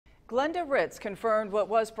Glenda Ritz confirmed what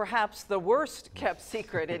was perhaps the worst kept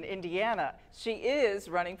secret in Indiana. She is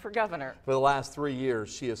running for governor. For the last 3 years,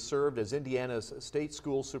 she has served as Indiana's state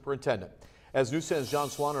school superintendent. As News 10's John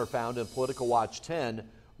Swanner found in Political Watch 10,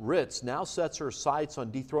 Ritz now sets her sights on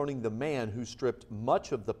dethroning the man who stripped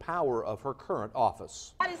much of the power of her current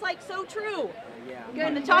office. That is so true.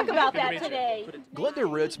 Going to talk about that today. Glenda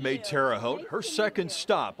Ritz made Terre Haute her second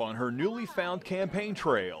stop on her newly found campaign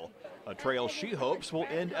trail. A trail she hopes will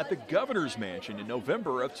end at the governor's mansion in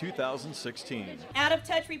November of 2016.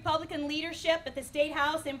 Out-of-touch Republican leadership at the State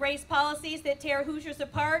House embraced policies that tear Hoosiers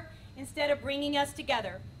apart instead of bringing us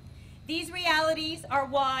together. These realities are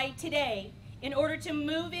why today, in order to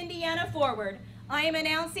move Indiana forward, I am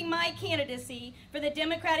announcing my candidacy for the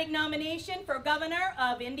Democratic nomination for governor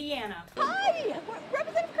of Indiana. Hi,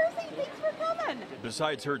 Representative Kersey, thanks for coming.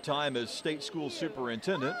 Besides her time as state school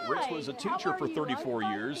superintendent, Ritz was a teacher for 34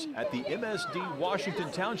 years at the MSD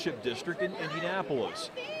Washington Township District in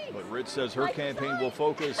Indianapolis. But Ritz says her campaign will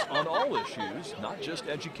focus on all issues, not just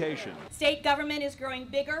education. State government is growing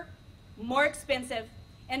bigger, more expensive,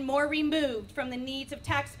 and more removed from the needs of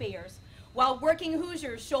taxpayers, while working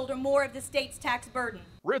Hoosiers shoulder more of the state's tax burden.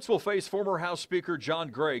 Ritz will face former House Speaker John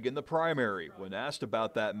Gregg in the primary. When asked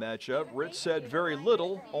about that matchup, Ritz said very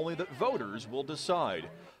little, only that voters will decide.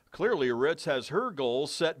 Clearly, Ritz has her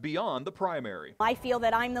goals set beyond the primary. I feel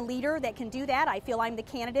that I'm the leader that can do that. I feel I'm the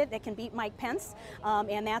candidate that can beat Mike Pence,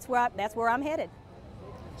 and that's where I'm headed.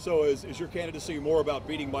 So is your candidacy more about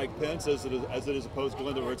beating Mike Pence as it is opposed to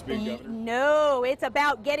Glenda Ritz being governor? No, it's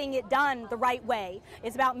about getting it done the right way.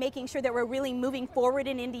 It's about making sure that we're really moving forward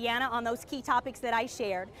in Indiana on those key topics that I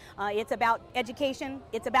shared. It's about education,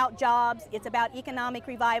 it's about jobs, it's about economic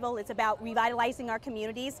revival, it's about revitalizing our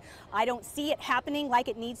communities. I don't see it happening like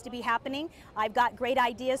it needs to be happening. I've got great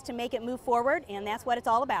ideas to make it move forward, and that's what it's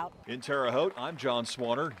all about. In Terre Haute, I'm John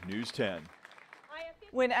Swanner, News 10.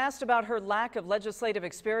 When asked about her lack of legislative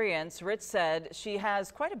experience, Ritz said she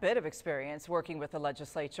has quite a bit of experience working with the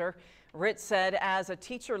legislature. Ritz said as a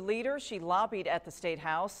teacher leader, she lobbied at the State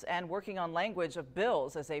House and working on language of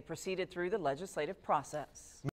bills as they proceeded through the legislative process.